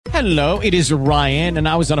Hello, it is Ryan, and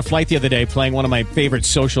I was on a flight the other day playing one of my favorite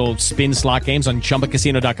social spin slot games on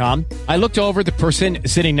ChumbaCasino.com. I looked over at the person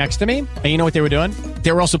sitting next to me, and you know what they were doing?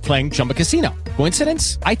 They were also playing Chumba Casino.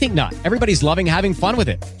 Coincidence? I think not. Everybody's loving having fun with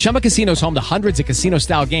it. Chumba Casino is home to hundreds of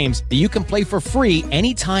casino-style games that you can play for free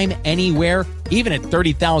anytime, anywhere, even at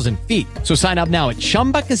 30,000 feet. So sign up now at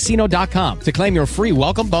ChumbaCasino.com to claim your free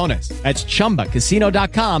welcome bonus. That's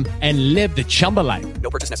ChumbaCasino.com and live the Chumba life.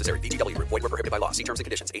 No purchase necessary. VGW. Void where prohibited by law. See terms and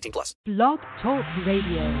conditions. 18 plus. Blog Talk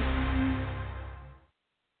Radio.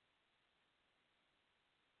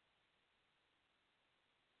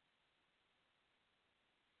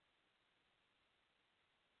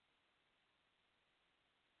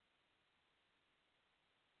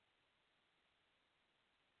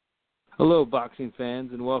 Hello, boxing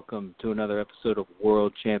fans, and welcome to another episode of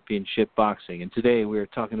World Championship Boxing. And today we are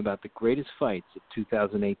talking about the greatest fights of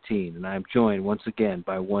 2018, and I'm joined once again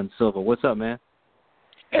by Juan Silva. What's up, man?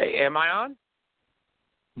 Hey, am I on?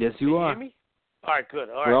 Yes, Can you you are. hear me? All right, good.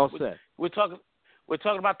 All We're right. all set. We're talking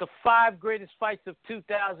about the 5 greatest fights of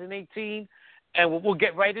 2018, and we'll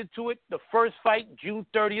get right into it. The first fight, June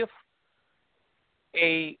 30th,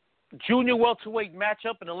 a junior welterweight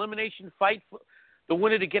matchup, an elimination fight for the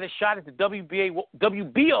winner to get a shot at the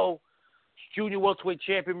WBO junior welterweight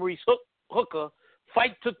champion Maurice Hooker.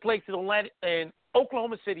 Fight took place in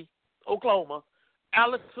Oklahoma City, Oklahoma.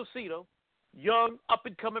 Alex Saucedo, young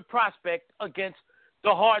up-and-coming prospect, against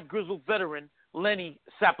the hard grizzled veteran Lenny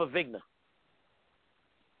Sapovigna.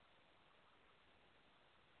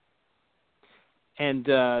 And,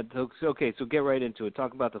 so get right into it.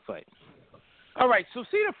 Talk about the fight. All right, so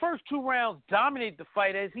the first 2 rounds dominated the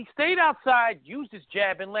fight as he stayed outside, used his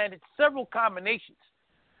jab, and landed several combinations.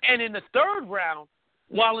 And in the third round,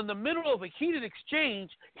 while in the middle of a heated exchange,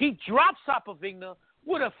 he dropped Sapovigna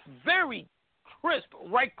with a very crisp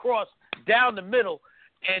right cross down the middle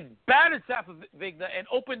and battered Sapovigna and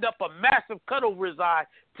opened up a massive cut over his eye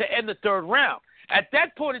to end the third round. At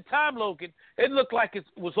that point in time, Logan, it looked like it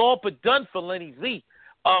was all but done for Lenny Z.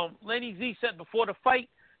 Lenny Z said before the fight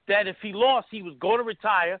that if he lost, he was going to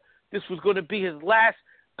retire. This was going to be his last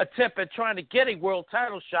attempt at trying to get a world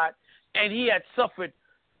title shot, and he had suffered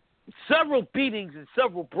several beatings and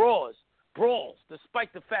several brawls,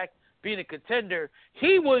 despite the fact being a contender.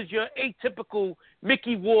 He was your atypical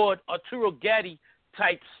Mickey Ward, Arturo Gatti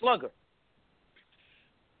type slugger.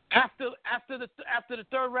 After the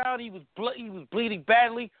third round, he was bleeding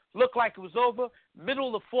badly. Looked like it was over. Middle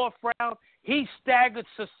of the fourth round, he staggered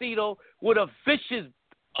Saucedo with a vicious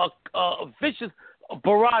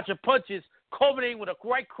barrage of punches, culminating with a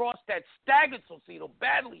right cross that staggered Saucedo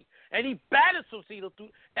badly, and he battered Saucedo through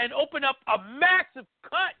and opened up a massive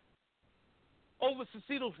cut over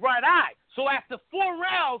Saucedo's right eye. So after 4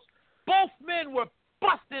 rounds, both men were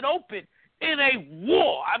busted open in a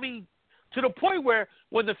war. I mean, to the point where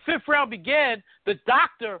when the 5th round began, the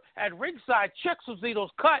doctor at ringside checked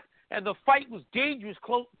Saucedo's cut, and the fight was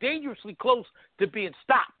dangerously close to being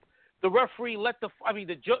stopped. The referee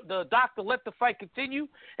the doctor let the fight continue,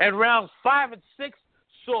 and rounds 5 and 6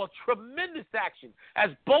 saw tremendous action as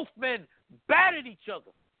both men battered each other.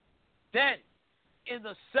 Then, in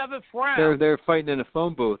the 7th round, they're fighting in a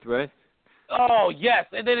phone booth, right? Oh yes,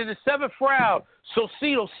 and then in the 7th round,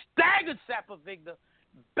 Saucedo staggered Sapovigna,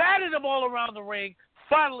 battered him all around the ring.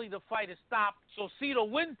 Finally, the fight is stopped. Saucedo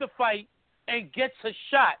wins the fight and gets a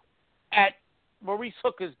shot at Maurice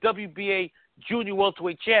Hooker's WBA junior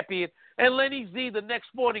welterweight champion, and Lenny Z the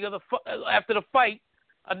next morning after the fight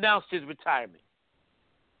announced his retirement.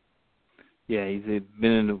 Yeah, he's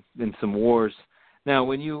been in some wars. Now,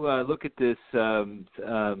 when you look at this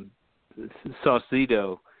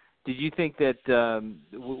Saucedo, did you think that?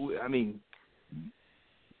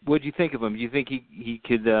 What did you think of him? Do you think he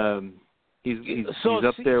could? He's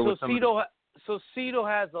up there with some. Saucedo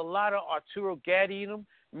has a lot of Arturo Gatti in him,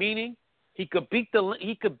 meaning he could beat the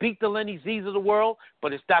Lenny Z's of the world,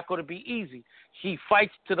 but it's not going to be easy. He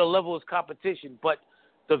fights to the level of his competition, but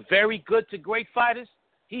the very good to great fighters,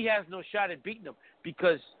 he has no shot at beating them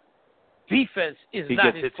because defense is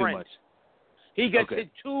not his friend. Too much. He gets hit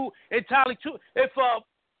entirely too. If a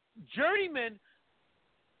journeyman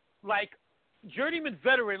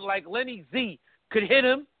veteran like Lenny Z could hit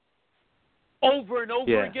him over and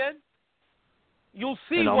over again, you'll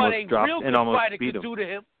see what a real good fighter could do to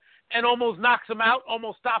him. And almost knocks him out,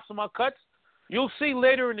 almost stops him on cuts. You'll see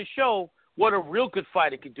later in the show what a real good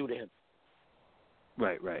fighter can do to him.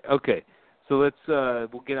 Right. Okay. So let's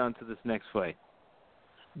we'll get on to this next fight.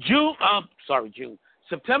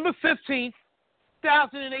 September 15th,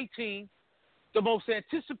 2018, the most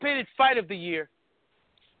anticipated fight of the year,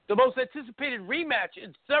 the most anticipated rematch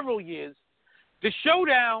in several years, the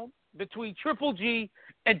showdown between Triple G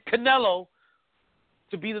and Canelo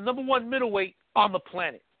to be the number one middleweight on the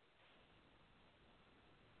planet.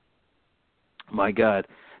 My God.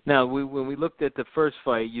 Now, when we looked at the first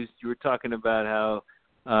fight, you were talking about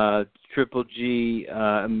how Triple G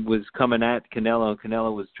was coming at Canelo, and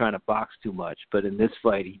Canelo was trying to box too much. But in this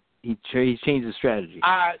fight, he changed the strategy.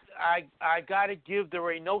 I got to give the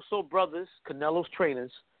Reynoso brothers, Canelo's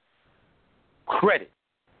trainers, credit.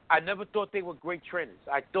 I never thought they were great trainers.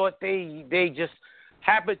 I thought they just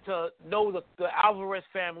happened to know the Alvarez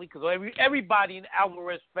family, because everybody in the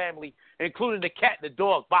Alvarez family, including the cat and the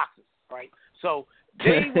dog, boxes, right? So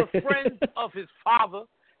they were friends of his father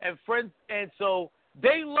and friends, and so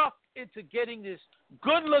they lucked into getting this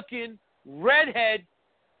good-looking, redhead,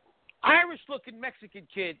 Irish-looking Mexican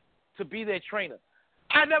kid to be their trainer.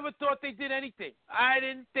 I never thought they did anything. I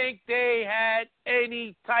didn't think they had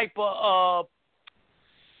any type of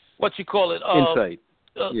insight.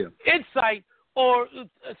 Insight or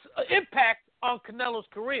impact on Canelo's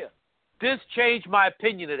career. This changed my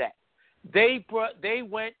opinion of that. They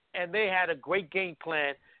went and they had a great game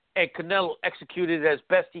plan, and Canelo executed it as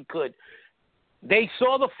best he could. They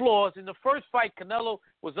saw the flaws. In the first fight, Canelo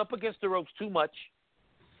was up against the ropes too much,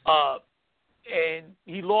 and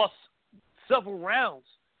he lost several rounds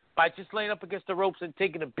by just laying up against the ropes and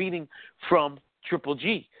taking a beating from Triple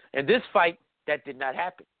G. In this fight, that did not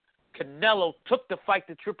happen. Canelo took the fight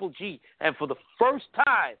to Triple G, and for the first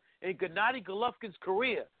time in Gennady Golovkin's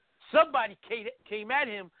career, somebody came at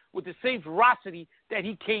him with the same ferocity that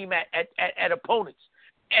he came at opponents.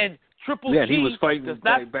 And Triple G he was fighting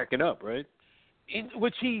backing up, right?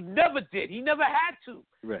 Which he never did. He never had to.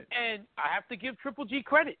 Right. And I have to give Triple G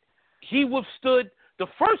credit. He withstood. The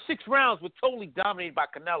first 6 rounds were totally dominated by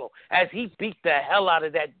Canelo as he beat the hell out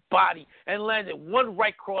of that body and landed one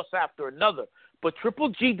right cross after another. But Triple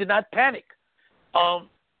G did not panic.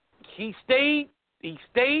 He stayed.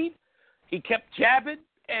 He kept jabbing,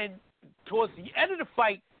 and towards the end of the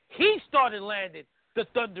fight, he started landing the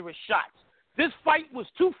thunderous shots. This fight was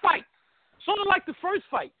 2 fights, sort of like the first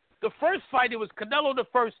fight. The first fight, it was Canelo in the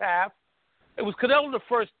first half. It was Canelo in the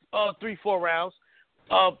first 3-4 rounds.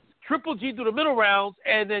 Triple G through the middle rounds,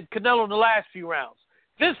 and then Canelo in the last few rounds.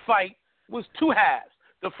 This fight was 2 halves.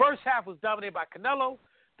 The first half was dominated by Canelo.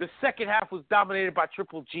 The second half was dominated by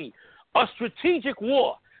Triple G. A strategic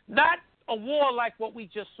war, not a war like what we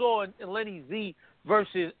just saw in Lenny Z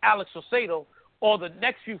versus Alex Saucedo or the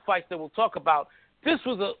next few fights that we'll talk about. This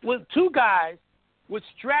was with 2 guys with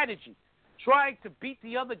strategy, trying to beat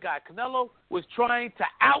the other guy. Canelo was trying to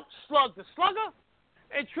out-slug the slugger,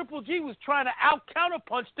 and Triple G was trying to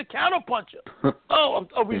out-counterpunch the counterpuncher.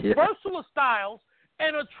 A reversal of styles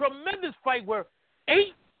and a tremendous fight where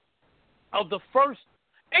 8 of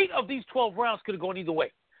these 12 rounds could have gone either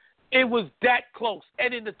way. It was that close.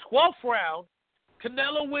 And in the 12th round,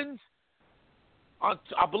 Canelo wins on,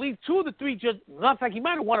 I believe, 2 of the 3 judges. In fact, he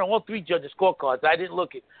might have won on all 3 judges' scorecards. I didn't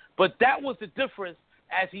look it. But that was the difference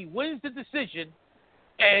as he wins the decision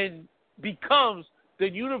and becomes the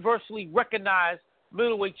universally recognized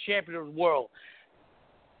middleweight champion of the world.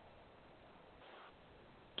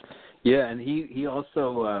 Yeah, and he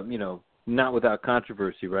also, not without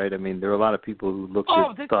controversy, right? I mean, there are a lot of people who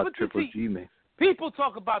thought Triple G may. People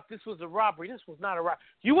talk about this was a robbery. This was not a robbery.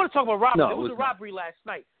 You want to talk about robbery? No, there was a robbery last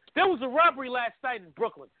night. There was a robbery last night in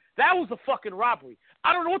Brooklyn. That was a fucking robbery.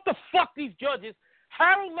 I don't know what the fuck these judges.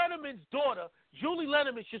 Harold Letterman's daughter, Julie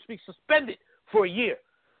Letterman, should be suspended for a year.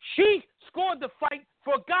 She scored the fight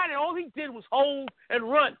for a guy that all he did was hold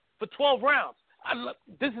and run for 12 rounds.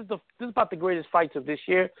 This is about the greatest fights of this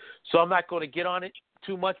year, so I'm not going to get on it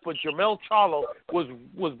too much. But Jermell Charlo was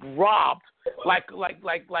robbed like a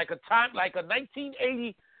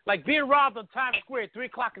 1980, like being robbed on Times Square at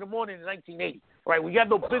 3:00 in the morning in 1980. Right, we got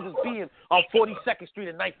no business being on 42nd Street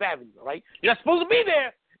and 9th Avenue. Right, you're not supposed to be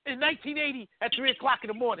there in 1980 at 3:00 in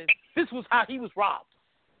the morning. This was how he was robbed.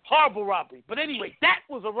 Horrible robbery. But anyway, that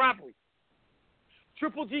was a robbery.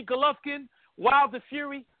 Triple G, Golovkin, Wilder,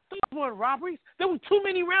 Fury, those weren't robberies. There were too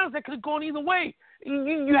many rounds that could have gone either way.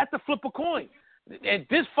 You had to flip a coin. And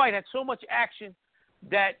this fight had so much action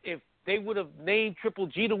that if they would have named Triple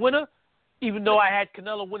G the winner, even though I had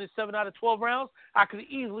Canelo winning 7 out of 12 rounds, I could have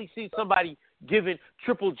easily seen somebody giving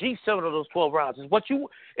Triple G 7 of those 12 rounds.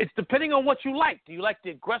 It's depending on what you like. Do you like the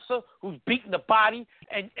aggressor who's beating the body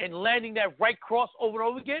and landing that right cross over and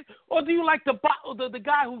over again? Or do you like the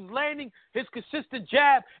guy who's landing his consistent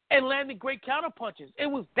jab and landing great counterpunches? It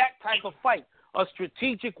was that type of fight, a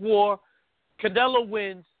strategic war. Canelo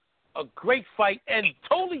wins, a great fight, and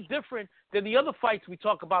totally different than the other fights we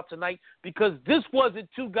talk about tonight, because this wasn't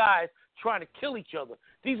 2 guys trying to kill each other.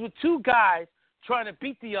 These were 2 guys trying to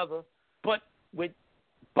beat the other, but with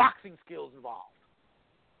boxing skills involved.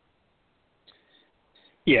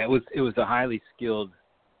 Yeah, it was a highly skilled,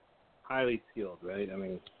 right? I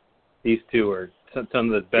mean, these two are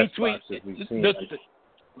some of the best boxers we've seen.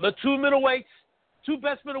 The two middleweights, two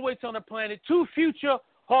best middleweights on the planet, two future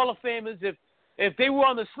Hall of Famers. If they were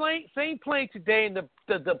on the same plane today and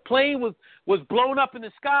the plane was blown up in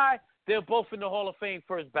the sky, they're both in the Hall of Fame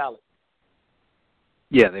first ballot.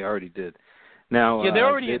 Yeah, they already did. Now, yeah,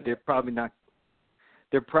 they're probably not.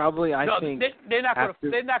 They're probably, I think, they're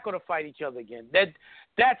not going to fight each other again. That's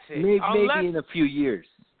it. Maybe in a few years.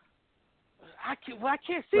 I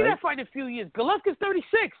can't see that fight in a few years. Golovkin's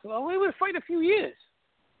 36. Well, we would fight in a few years.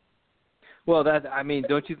 Well,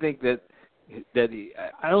 don't you think that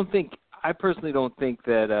I personally don't think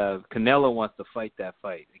that Canelo wants to fight that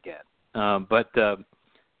fight again.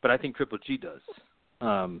 But I think Triple G does,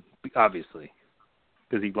 obviously,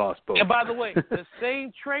 because he lost both. And by the way, the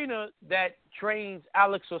same trainer that trains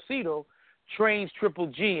Alex Saucedo trains Triple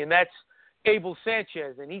G, and that's Abel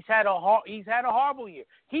Sanchez, and he's had a horrible year.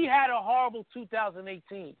 He had a horrible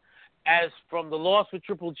 2018, as from the loss with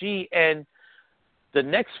Triple G, and the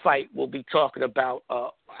next fight we'll be talking about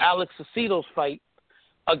Alex Saucedo's fight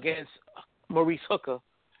against Maurice Hooker.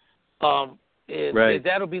 Right.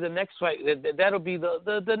 That'll be the next fight. That'll be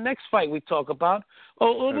the next fight we talk about. I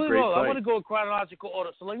want to go in chronological order,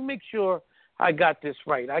 so let me make sure I got this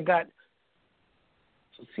right.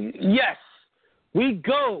 Yes, we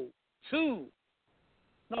go to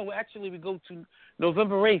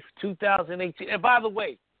November 8th, 2018. And by the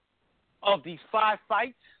way, of these 5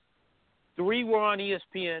 fights, 3 were on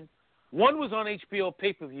ESPN, 1 was on HBO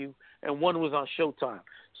pay-per-view, and 1 was on Showtime.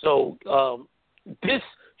 So this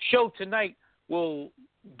show tonight will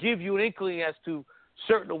give you an inkling as to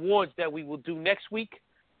certain awards that we will do next week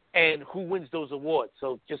and who wins those awards.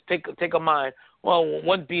 So just take a mind. Well,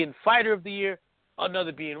 one being Fighter of the Year,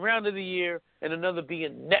 another being Round of the Year, and another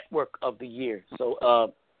being Network of the Year.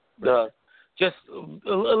 So just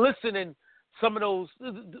listen, and some of those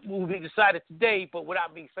will be decided today, but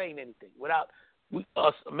without me saying anything, without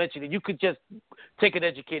us mentioning. You could just take an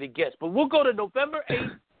educated guess. But we'll go to November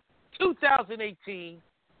 8th, 2018.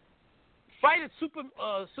 Fight at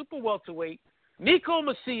super welterweight. Nico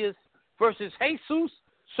Macias versus Jesus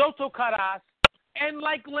Soto Caras. And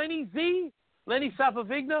like Lenny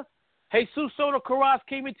Savavigna, Jesus Soto Caras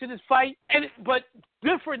came into this fight, but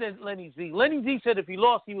different than Lenny Z. Lenny Z said if he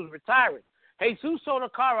lost, he was retiring. Jesus Soto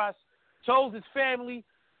Caras told his family,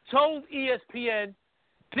 told ESPN,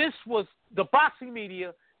 this was the boxing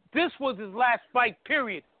media, this was his last fight,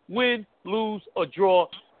 period. Win, lose, or draw,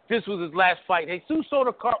 this was his last fight. Jesus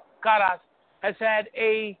Soto Caras has had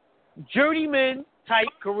a journeyman-type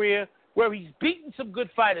career where he's beaten some good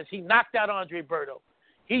fighters. He knocked out Andre Berto.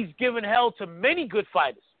 He's given hell to many good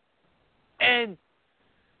fighters. And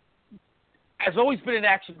has always been an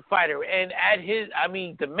action fighter. And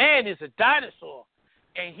the man is a dinosaur.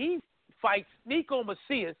 And he fights Nico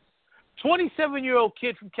Macias, 27-year-old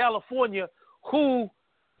kid from California who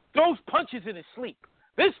throws punches in his sleep.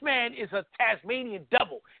 This man is a Tasmanian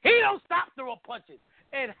devil. He don't stop throwing punches.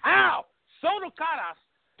 And how Soto Caras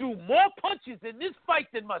threw more punches in this fight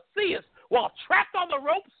than Macias while trapped on the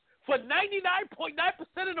ropes for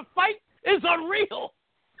 99.9% of the fight is unreal.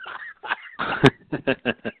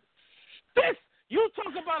 This, you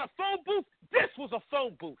talk about a phone booth, this was a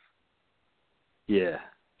phone booth. Yeah.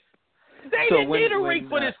 They didn't need a ring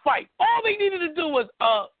for this fight. All they needed to do was,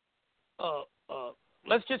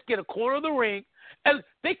 let's just get a corner of the ring, and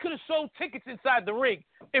they could have sold tickets inside the ring.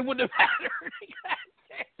 It wouldn't have mattered.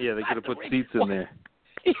 Yeah, they could have put seats in there.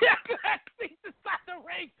 Yeah, seats inside the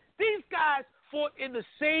ring. These guys fought in the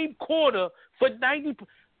same corner for 90.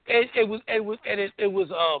 It was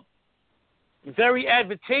very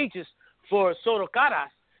advantageous for Soto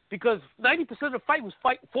Caras because 90% of the fight was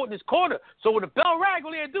fought in his corner. So when the bell rang,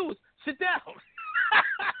 all he had to do was sit down.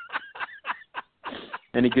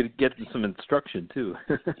 And he could get some instruction too.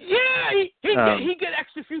 Yeah, he get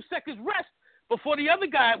extra few seconds rest before the other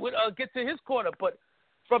guy would get to his corner. But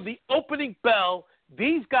from the opening bell,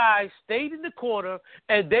 these guys stayed in the corner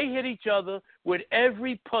and they hit each other with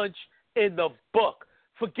every punch in the book.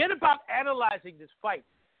 Forget about analyzing this fight.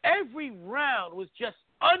 Every round was just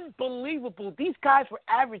unbelievable. These guys were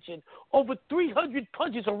averaging over 300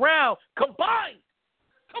 punches a round combined.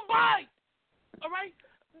 All right?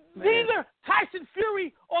 Man. Neither Tyson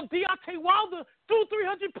Fury or Deontay Wilder threw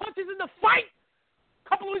 300 punches in the fight a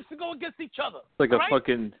couple of weeks ago against each other. Like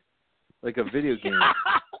like a video game.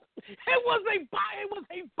 It was a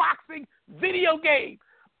boxing video game.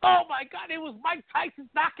 Oh, my God, it was Mike Tyson's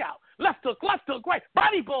knockout. Left hook, right.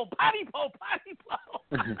 Body blow.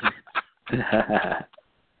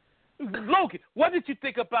 Logan, what did you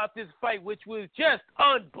think about this fight, which was just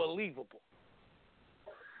unbelievable?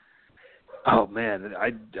 Oh man,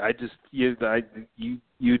 I just you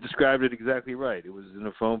described it exactly right. It was in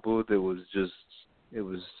a phone booth. It was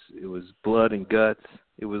blood and guts.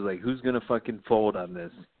 It was like, who's gonna fucking fold on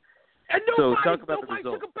this? And nobody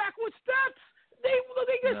took a backward steps. They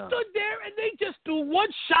just stood there and they just threw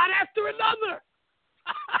one shot after another.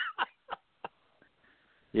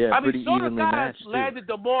 Yeah, I pretty mean, Soto evenly Caras matched landed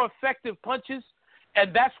the more effective punches,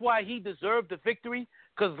 and that's why he deserved the victory.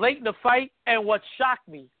 Because late in the fight, and what shocked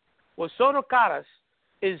me was Soto Caras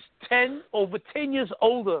is over 10 years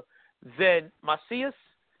older than Macias,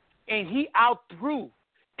 and he outthrew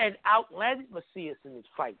and outlanded Macias in this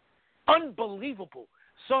fight. Unbelievable.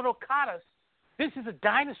 Soto Caras, this is a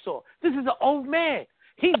dinosaur. This is an old man.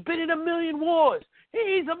 He's been in a million wars.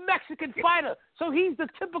 He's a Mexican fighter, so he's the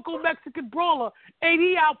typical Mexican brawler, and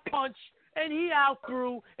he outpunched, and he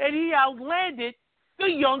outthrew, and he outlanded the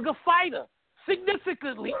younger fighter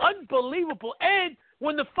significantly. Unbelievable. And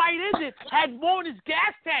when the fight ended, had more in his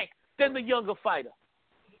gas tank than the younger fighter.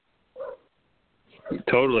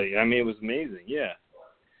 Totally. I mean, it was amazing. Yeah.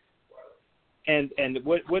 And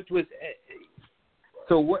what was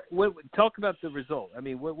so what talk about the result. I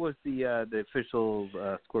mean, what was the official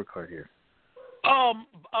scorecard here?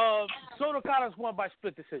 Soto Caras won by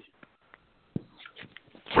split decision.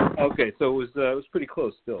 Okay, so it was pretty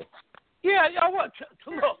close still. Yeah, I want to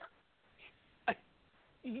look.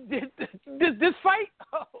 This fight?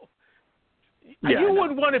 Oh. Yeah, you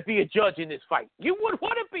wouldn't want to be a judge in this fight. You wouldn't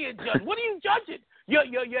want to be a judge. What are you judging? Your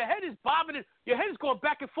head is bobbing. Your head is going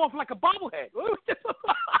back and forth like a bobblehead.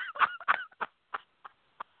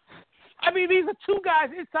 I mean, these are two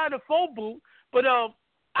guys inside the phone booth, but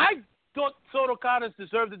I thought Soto Caras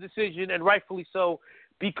deserved the decision, and rightfully so,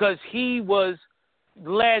 because he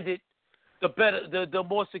landed the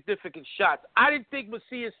more significant shots. I didn't think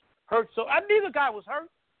Macias hurt, so neither guy was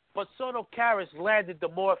hurt, but Soto Caras landed the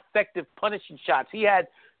more effective punishing shots. He had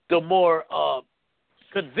the more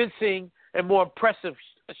convincing and more impressive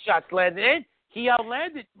shots landed, and he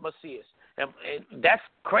outlanded Macias. And that's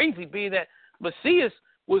crazy, being that Macias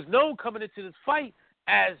was known coming into this fight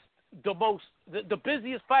as the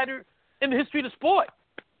busiest fighter in the history of the sport.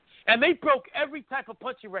 And they broke every type of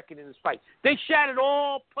punching record in this fight. They shattered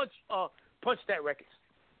all punch stat records.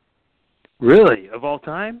 Really? Of all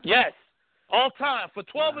time? Yes. All time. For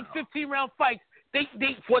 12 and 15 round fights, they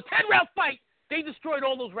for a 10 round fight, they destroyed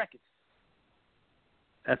all those records.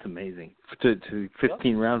 That's amazing. To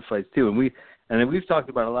 15 round fights too. And we've talked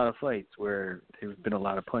about a lot of fights where there's been a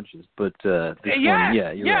lot of punches, but this one, you're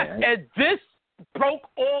right. And this broke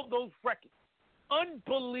all those records.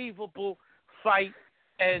 Unbelievable fight,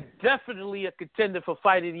 and definitely a contender for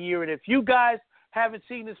Fight of the Year. And if you guys haven't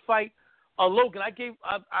seen this fight, Logan, I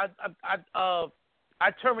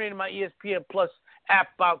terminated my ESPN Plus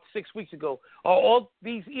app about 6 weeks ago. Are all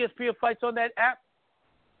these ESPN fights on that app,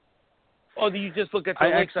 or do you just look at the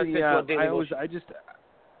links I sent you on Daily Motion?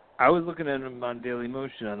 I was looking at them on Daily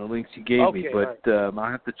Motion on the links you gave me, but right.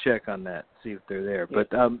 I'll have to check on that, see if they're there. Yeah.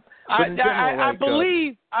 But I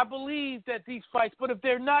believe that these fights. But if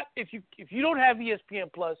they're not, if you don't have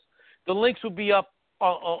ESPN Plus, the links will be up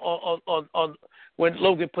on when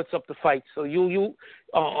Logan puts up the fights. So you'll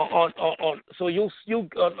on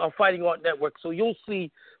Fighting Art Network. So you'll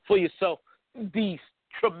see for yourself these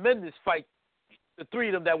tremendous fights, the three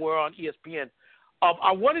of them that were on ESPN.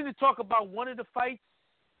 I wanted to talk about one of the fights.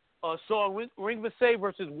 Saw Ringvase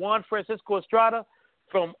versus Juan Francisco Estrada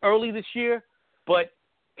from early this year, but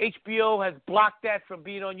HBO has blocked that from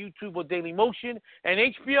being on YouTube or Daily Motion. And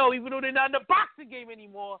HBO, even though they're not in the boxing game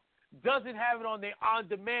anymore, doesn't have it on their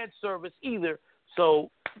on-demand service either.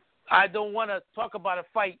 So I don't want to talk about a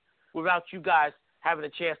fight without you guys having a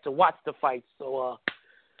chance to watch the fight. So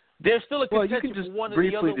there's still a contention for one or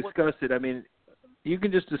the other. Well, you can just briefly discuss it. I mean, you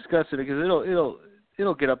can just discuss it because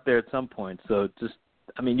it'll get up there at some point. So just.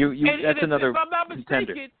 I mean, that's another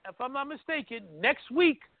contender. If I'm not mistaken, next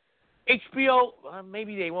week, HBO,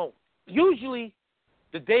 maybe they won't. Usually,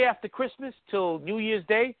 the day after Christmas till New Year's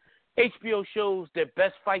Day, HBO shows their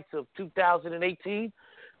best fights of 2018.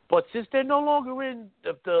 But since they're no longer in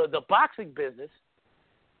the boxing business,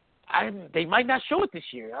 they might not show it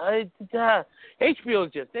this year.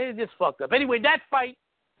 HBO they're just fucked up. Anyway, that fight,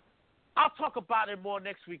 I'll talk about it more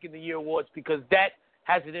next week in the year awards because that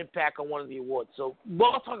has an impact on one of the awards. So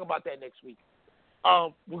we'll talk about that next week.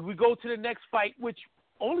 We go to the next fight, which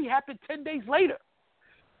only happened 10 days later.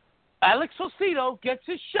 Alex Saucedo gets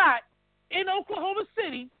his shot in Oklahoma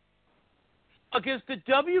City against the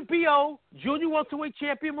WBO junior welterweight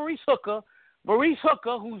champion Maurice Hooker. Maurice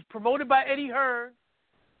Hooker, who's promoted by Eddie Hearn,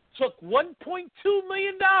 took $1.2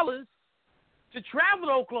 million to travel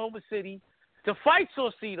to Oklahoma City to fight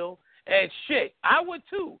Saucedo. And shit, I would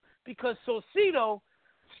too, because Saucedo's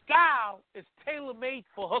style is tailor-made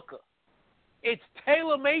for Hooker. It's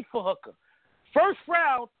tailor-made for Hooker. First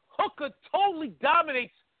round, Hooker totally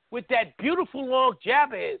dominates with that beautiful long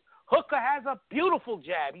jab of his. Hooker has a beautiful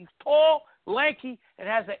jab. He's tall, lanky, and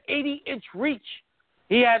has an 80-inch reach.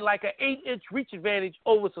 He had like an 8-inch reach advantage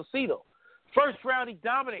over Saucedo. First round, he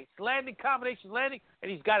dominates. Landing combinations,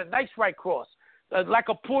 and he's got a nice right cross. Like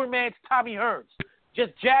a poor man's Tommy Hearns.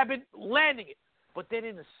 Just jabbing, landing it. But then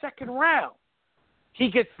in the second round, he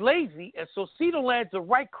gets lazy, and Saucedo lands a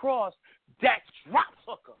right cross that drops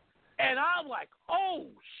Hooker. And I'm like, oh,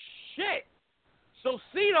 shit.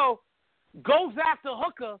 Saucedo goes after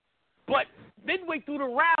Hooker, but midway through the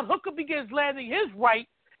round, Hooker begins landing his right,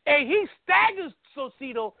 and he staggers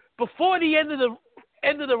Saucedo before the end of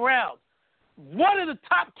the round. One of the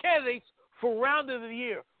top candidates for round of the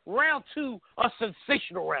year. Round 2, a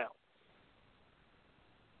sensational round.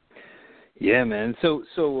 Yeah, man. So,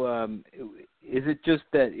 is it just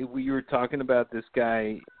that you were talking about this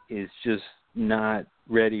guy is just not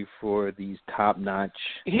ready for these top-notch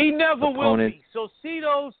He never opponents? will be.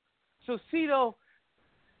 Saucedo,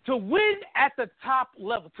 to win at the top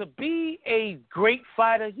level, to be a great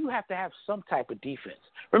fighter, you have to have some type of defense.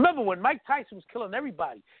 Remember, when Mike Tyson was killing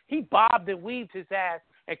everybody, he bobbed and weaved his ass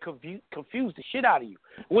and confused the shit out of you.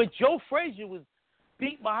 When Joe Frazier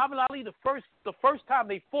beat Muhammad Ali the first time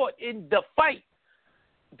they fought in the fight,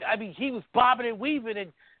 I mean, he was bobbing and weaving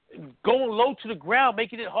and going low to the ground,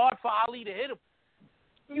 making it hard for Ali to hit him.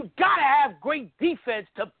 You got to have great defense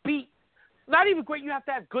to beat. Not even great, you have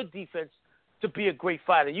to have good defense to be a great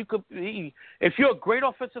fighter. If you're a great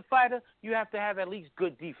offensive fighter, you have to have at least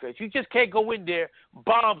good defense. You just can't go in there,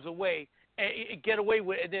 bombs away, and get away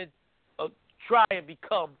with it, and then try and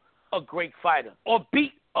become a great fighter or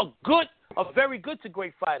beat a very good to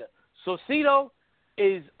great fighter. Saucedo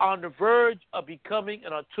is on the verge of becoming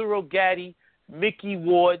an Arturo Gatti, Mickey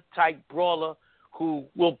Ward type brawler who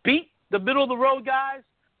will beat the middle of the road guys,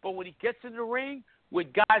 but when he gets in the ring with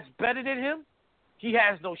guys better than him, he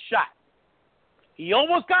has no shot. He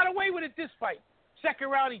almost got away with it this fight. Second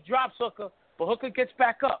round, he drops Hooker, but Hooker gets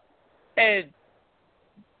back up, and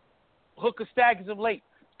Hooker staggers him late.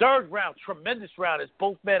 Third round, tremendous round as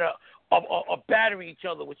both men are battering each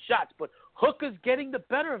other with shots. But Hooker's getting the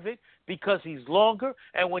better of it because he's longer,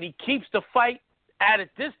 and when he keeps the fight at a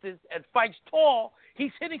distance and fights tall,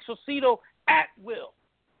 he's hitting Saucedo at will.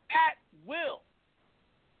 At will.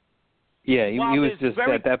 Yeah, he was just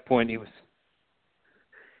at that point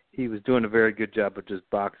he was doing a very good job of just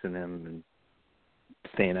boxing him and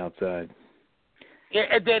staying outside. Yeah,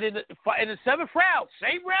 and then in the seventh round,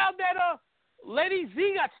 same round that Lenny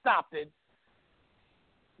Z got stopped in,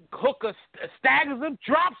 Hooker staggers him,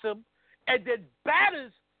 drops him, and then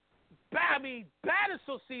batters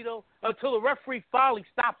Saucedo until the referee finally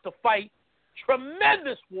stops the fight.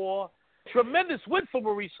 Tremendous war, tremendous win for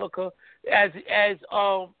Maurice Hooker. As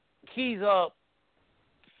he's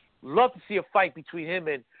love to see a fight between him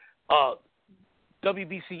and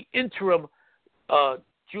WBC interim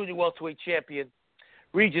junior welterweight champion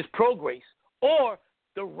Regis Prograis, or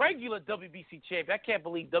the regular WBC champion. I can't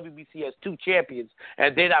believe WBC has two champions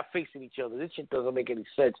and they're not facing each other. This shit doesn't make any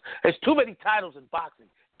sense. There's too many titles in boxing.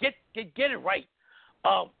 Get it right.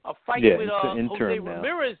 A fight with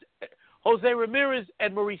Jose Ramirez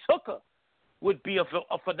and Maurice Hooker would be a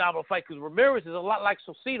phenomenal fight because Ramirez is a lot like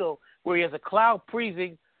Saucedo, where he has a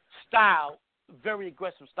crowd-pleasing style, very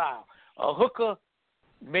aggressive style. Hooker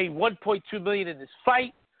made $1.2 million in this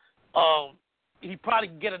fight. He probably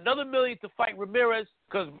can get another $1 million to fight Ramirez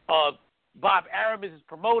because Bob Arum is his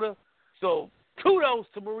promoter. So kudos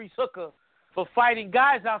to Maurice Hooker for fighting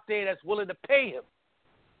guys out there that's willing to pay him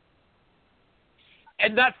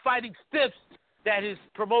and not fighting stiffs that his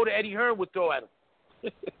promoter Eddie Hearn would throw at him.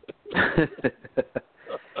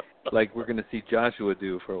 Like we're going to see Joshua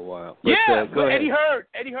do for a while. But, go ahead.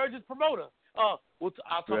 Eddie Hearn's his promoter. I'll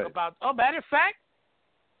talk about. Matter of fact,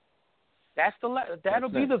 that'll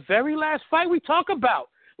be the very last fight we talk about.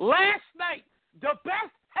 Last night, the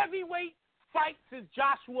best heavyweight fight since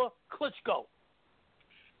Joshua Klitschko.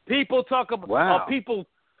 People talk about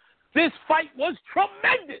This fight was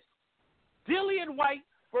tremendous. Dillian White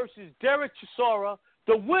versus Derek Chisora.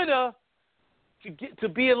 The winner to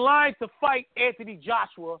be in line to fight Anthony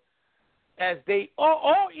Joshua,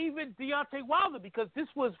 or even Deontay Wilder, because this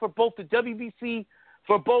was for both the WBC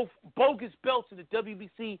for both bogus belts in the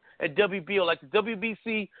WBC and WBO, like the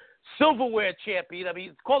WBC silverware champion. I mean,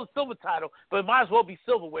 it's called a silver title, but it might as well be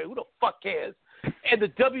silverware. Who the fuck cares? And the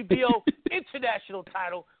WBO international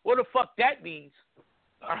title, what the fuck that means.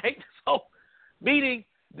 All right? So, meaning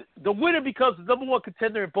the winner becomes the number one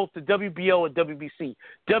contender in both the WBO and WBC.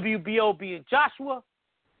 WBO being Joshua,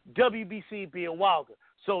 WBC being Wilder.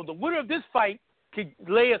 So the winner of this fight can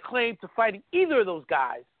lay a claim to fighting either of those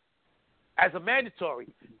guys as a mandatory.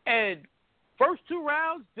 And first 2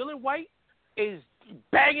 rounds, Dillian Whyte is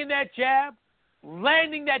banging that jab,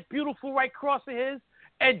 landing that beautiful right cross of his,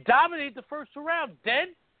 and dominated the first 2 rounds.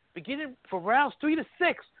 Then, beginning from rounds 3 to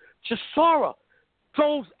 6, Chisora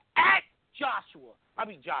throws at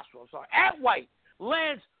Whyte,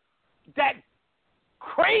 lands that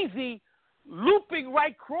crazy looping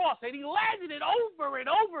right cross, and he landed it over and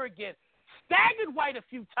over again, staggered Whyte a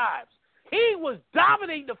few times. He was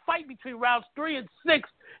dominating the fight between rounds 3 and 6,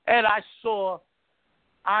 and I saw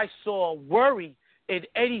worry in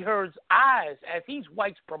Eddie Hearn's eyes as he's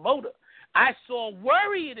Whyte's promoter. I saw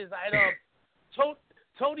worry in his eyes.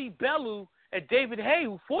 Tony Bellew and David Hay,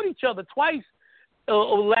 who fought each other twice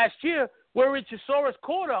last year, were in Chisora's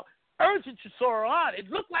corner, urging Chisora on. It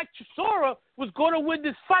looked like Chisora was going to win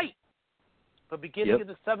this fight. But beginning in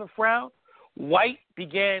the 7th round, Whyte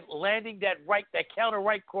began landing that counter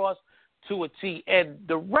right cross to a T, and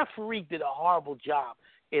the referee did a horrible job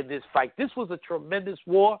in this fight. This was a tremendous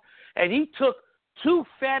war, and he took 2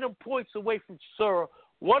 phantom points away from Chisora,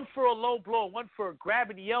 one for a low blow, one for a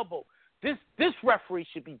grab in the elbow. This referee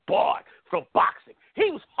should be barred from boxing.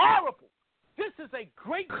 He was horrible. This is a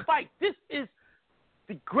great fight. This is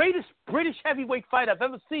the greatest British heavyweight fight I've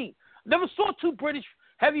ever seen. Never saw 2 British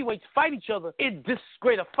heavyweights fight each other in this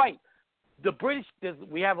great a fight. The British,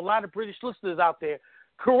 we have a lot of British listeners out there.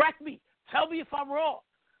 Correct me. Tell me if I'm wrong.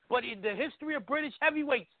 But in the history of British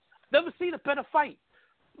heavyweights, never seen a better fight.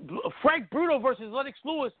 Frank Bruno versus Lennox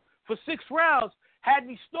Lewis for 6 rounds had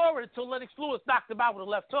me snoring until Lennox Lewis knocked him out with a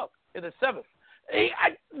left hook in the 7th.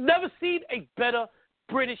 I never seen a better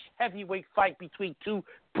British heavyweight fight between 2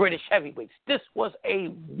 British heavyweights. This was a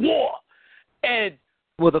war. And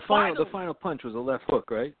the final punch was a left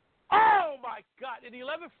hook, right? Oh my God! In the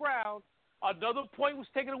 11th round, another point was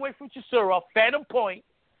taken away from Chisora, a phantom point,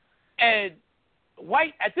 and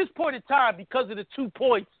Whyte at this point in time, because of the 2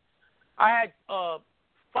 points, I had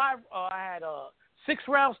 6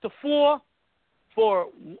 rounds to 4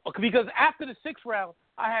 because after the 6th round,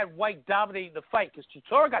 I had Whyte dominating the fight because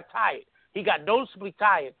Chisora got tired. He got noticeably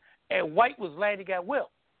tired, and Whyte was landing at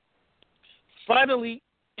will. Finally,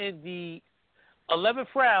 in the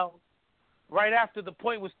 11th round, right after the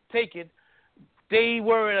point was taken, they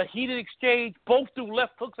were in a heated exchange, both threw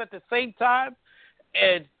left hooks at the same time,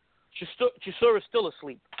 and Chisora is still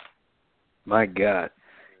asleep. My God.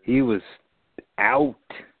 He was out.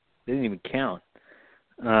 They didn't even count.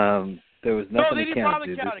 There was nothing they to didn't count.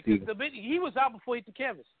 bother counting. He was out before he hit the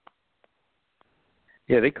canvas.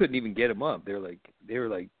 Yeah, they couldn't even get him up. They were like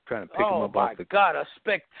trying to pick him up off the. Oh my God, a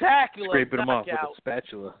spectacular scraping knockout. him off with a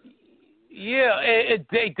spatula. Yeah, and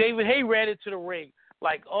David Hay ran into the ring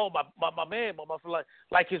like, oh my man,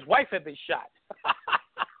 like his wife had been shot.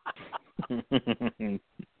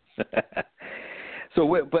 So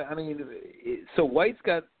Whyte's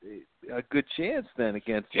got a good chance then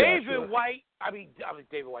against David Joshua. Whyte.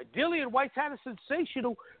 David Whyte. Dillian Whyte's had a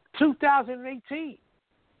sensational 2018.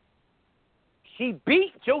 He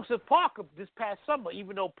beat Joseph Parker this past summer,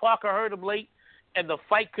 even though Parker hurt him late, and the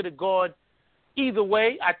fight could have gone either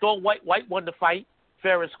way. I thought Whyte won the fight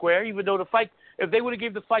fair and square, even though the fight, if they would have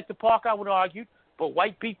given the fight to Parker, I would have argued. But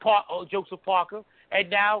Whyte beat Joseph Parker, and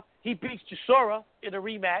now he beats Chisora in a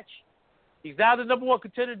rematch. He's now the number 1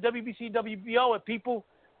 contender in WBC and WBO, and people,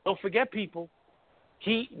 don't forget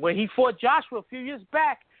when he fought Joshua a few years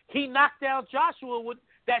back, he knocked down Joshua with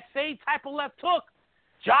that same type of left hook.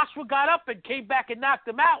 Joshua got up and came back and knocked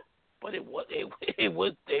him out, but it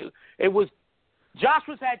was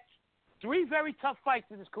Joshua's had 3 very tough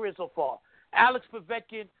fights in his career so far: Alex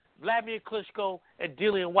Povetkin, Vladimir Klitschko, and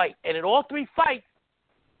Dillian Whyte. And in all 3 fights,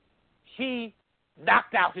 he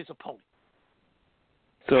knocked out his opponent.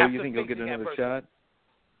 So you think he'll get another shot?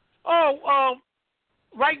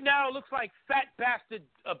 Right now it looks like Fat Bastard,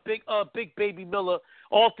 Big Baby Miller,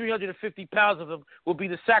 all 350 pounds of him, will be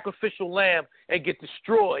the sacrificial lamb and get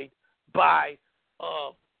destroyed by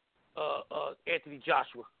Anthony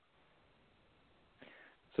Joshua.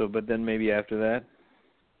 So, but then maybe after that?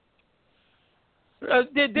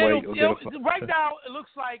 Right now it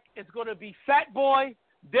looks like it's going to be Fat Boy,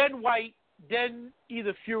 then Whyte, then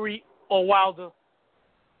either Fury or Wilder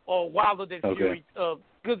then Fury.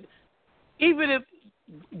 Because even if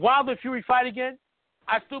Wilder Fury fight again,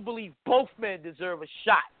 I still believe both men deserve a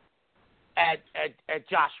shot at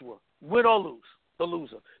Joshua, win or lose. The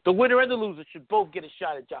loser, the winner and the loser should both get a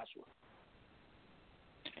shot at Joshua.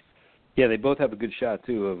 Yeah, they both have a good shot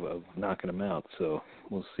too of knocking him out. So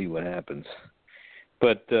we'll see what happens.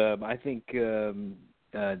 But I think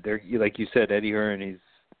they're, like you said, Eddie Hearn.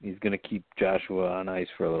 He's going to keep Joshua on ice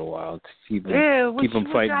for a little while to keep him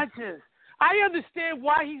fighting. I understand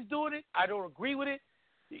why he's doing it. I don't agree with it.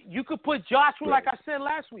 You could put Joshua, like I said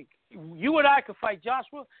last week. You and I could fight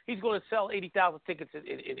Joshua. He's going to sell 80,000 tickets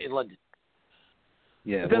in London.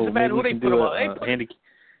 Yeah, it doesn't matter who they put him on.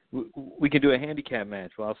 We can do a handicap match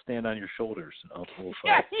where I'll stand on your shoulders. We'll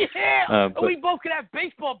fight. Yeah. We both can have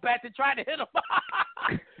baseball bats and try to hit him.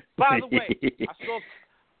 By the way,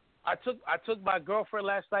 I took my girlfriend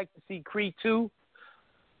last night to see Creed 2.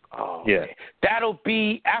 Oh, yeah. Man. That'll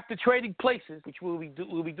be after Trading Places, which we'll be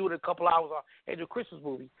doing in a couple hours on the Christmas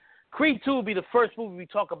movie. Creed 2 will be the first movie we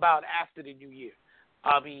talk about after the New Year.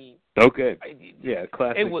 I mean, okay,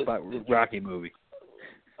 classic Rocky movie.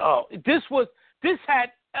 Oh, this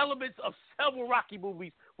had elements of several Rocky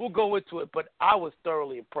movies. We'll go into it, but I was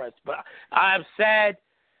thoroughly impressed. But I am sad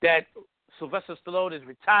that Sylvester Stallone is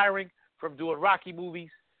retiring from doing Rocky movies.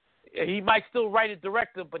 He might still write and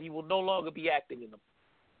direct them, but he will no longer be acting in them.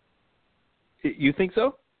 You think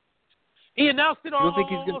so? He announced it on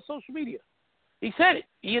social media. He said it.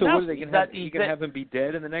 He announced it. You gonna have him be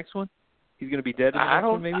dead in the next one? He's gonna be dead in the next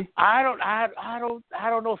one, maybe? I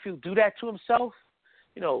don't know if he'll do that to himself.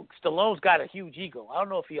 You know, Stallone's got a huge ego. I don't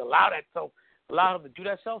know if he allow him to do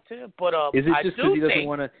that self to him. But is it just because he doesn't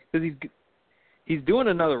want to? Because he's doing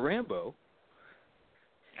another Rambo.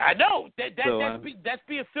 I know that's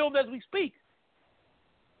being filmed as we speak.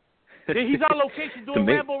 He's on location doing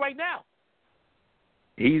Rambo right now.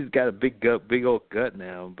 He's got a big old gut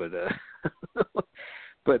now, but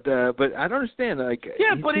but I don't understand. Like,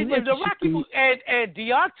 but in the Rocky and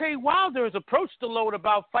Deontay Wilder has approached Stallone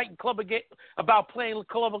about fighting about playing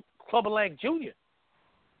Clubber Lang Jr.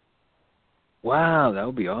 Wow, that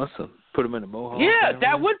would be awesome. Put him in a mohawk. Yeah,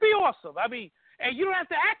 that would be awesome. I mean, and you don't have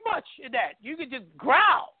to act much in that. You could just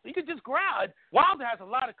growl. And Wilder has a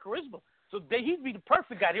lot of charisma, so he'd be the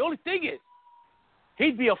perfect guy. The only thing is,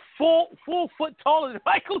 he'd be a full foot taller than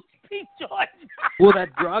Michael P. Jordan. Well,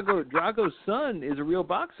 that Drago's son is a real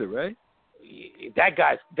boxer, right? That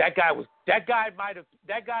guy's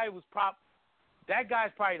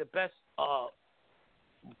probably the best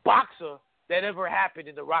boxer that ever happened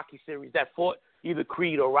in the Rocky series that fought either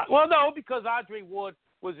Creed or Rocky. Well, no, because Andre Ward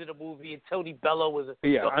was in the movie and Tony Bello was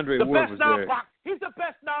Andre Ward was there. He's the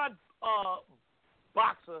best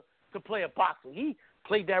boxer to play a boxer. He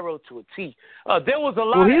played that role to a T. There was a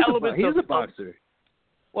lot of elements. He's a boxer.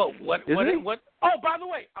 Well, what? Oh, by the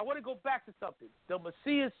way, I want to go back to something. The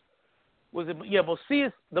Macias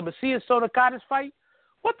the Macias Sonocatis fight.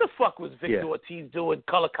 What the fuck was Victor Ortiz doing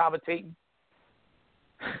color commentating?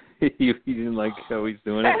 You didn't like how he's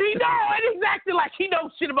doing it? And he's acting like he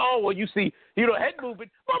knows shit about, you see, head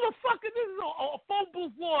movement. Motherfucker, this is a phone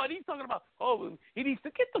booth war, and he's talking about, he needs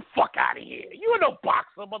to get the fuck out of here. You ain't no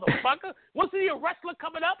boxer, motherfucker. Wasn't he a wrestler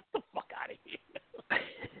coming up? Get the fuck out of here.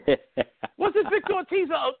 Wasn't Victor Ortiz,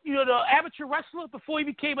 the amateur wrestler before he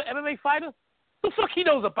became an MMA fighter? The fuck he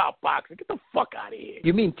knows about boxing? Get the fuck out of here.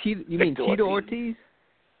 You mean Tito Ortiz?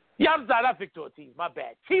 Yeah, I'm sorry, not Victor Ortiz. My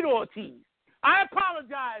bad. Tito Ortiz. I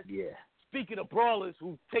apologize. Yeah. Speaking of brawlers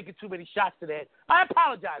who've taken too many shots to the head, I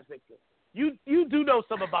apologize, Victor. You do know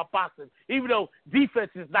something about boxing, even though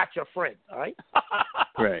defense is not your friend, all right?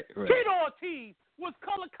 Right. Tito Ortiz was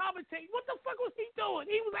color commentating. What the fuck was he doing?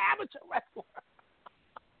 He was an amateur wrestler.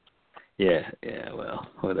 Yeah,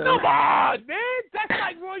 well, whatever. Come on, man. That's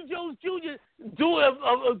like Roy Jones Jr. doing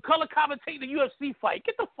a color commentating a UFC fight.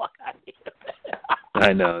 Get the fuck out of here.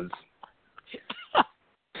 I know.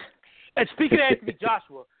 And speaking of Anthony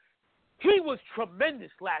Joshua, he was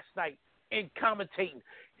tremendous last night in commentating.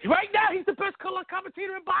 Right now, he's the best color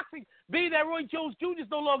commentator in boxing. Being that Roy Jones Jr. is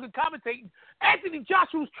no longer commentating, Anthony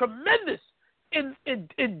Joshua was tremendous in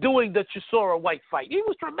doing the Chisora White fight. He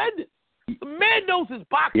was tremendous. The man knows his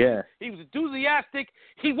boxing. Yeah. He was enthusiastic.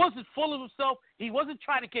 He wasn't full of himself. He wasn't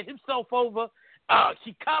trying to get himself over.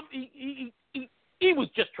 He was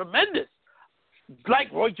just tremendous.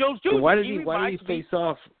 Like Roy Jones Jr. Why did he face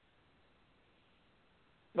off?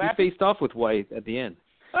 He faced off with White at the end.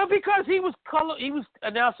 Because he was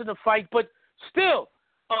announcing the fight, but still,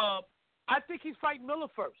 I think he's fighting Miller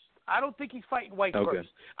first. I don't think he's fighting White first.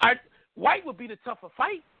 White would be the tougher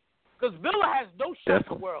fight, Because Miller has no shot in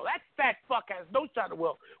the world. That fat fuck has no shot in the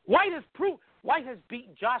world. White has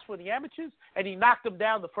beaten Joshua in the amateurs, and he knocked him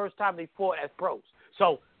down the first time they fought as pros.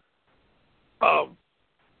 So,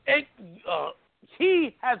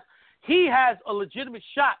 he has a legitimate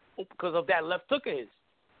shot because of that left hook of his.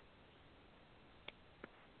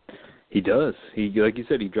 He does. He, like you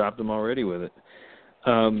said, he dropped him already with it.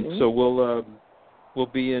 So we'll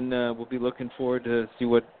be looking forward to see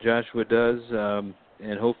what Joshua does,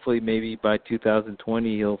 and hopefully maybe by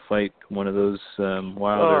 2020 he'll fight one of those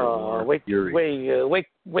Wilder or Fury.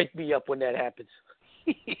 Wake me up when that happens.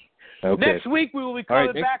 Okay. Next week we will be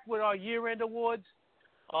coming back with our year-end awards,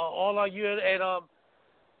 all our year, and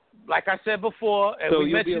like I said before, and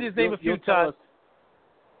we mentioned his name a few times.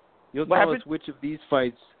 You'll tell us which of these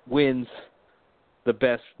fights wins the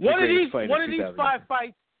best, the greatest fight of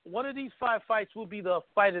 2018. One of these 5 fights will be the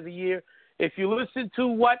fight of the year. If you listen to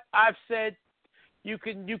what I've said, you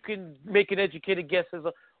can make an educated guess as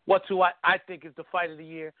to what I think is the fight of the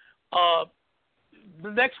year.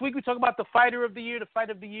 The next week we talk about the fighter of the year, the fight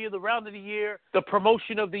of the year, the round of the year, the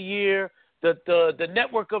promotion of the year, the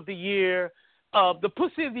network of the year. The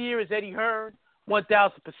pussy of the year is Eddie Hearn,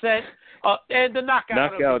 1,000%, and the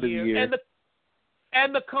knockout of the year.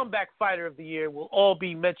 And the comeback fighter of the year will all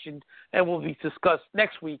be mentioned and will be discussed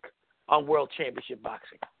next week on World Championship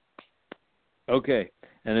Boxing. Okay.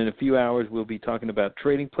 And in a few hours, we'll be talking about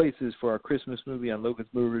Trading Places for our Christmas movie on Logan's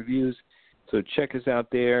Movie Reviews. So check us out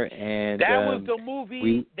there. And that was the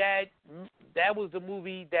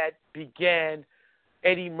movie that began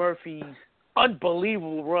Eddie Murphy's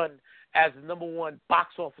unbelievable run as the #1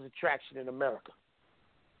 box office attraction in America.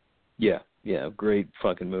 Yeah, great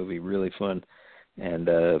fucking movie, really fun. And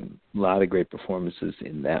a lot of great performances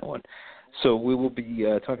in that one. So we will be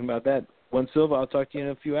talking about that. Juan Silva, I'll talk to you in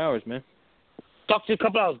a few hours, man. Talk to you in a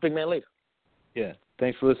couple hours, big man, later. Yeah.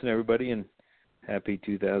 Thanks for listening, everybody, and happy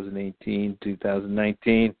 2018,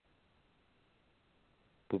 2019.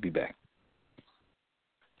 We'll be back.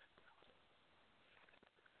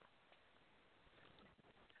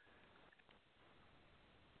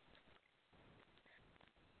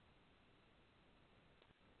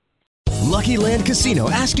 Lucky Land Casino,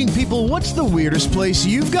 asking people, what's the weirdest place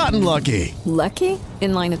you've gotten lucky? Lucky?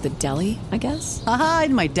 In line at the deli, I guess? Aha,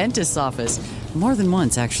 in my dentist's office. More than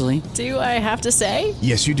once, actually. Do I have to say?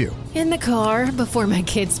 Yes, you do. In the car before my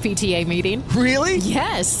kids' PTA meeting. Really?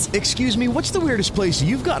 Yes. Excuse me, what's the weirdest place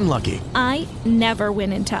you've gotten lucky? I never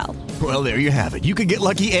win and tell. Well, there you have it. You can get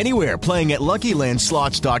lucky anywhere, playing at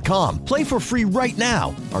LuckyLandSlots.com. Play for free right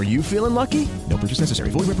now. Are you feeling lucky? No purchase necessary.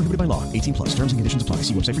 Void where prohibited by law. 18+. Terms and conditions apply.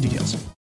 See website for details.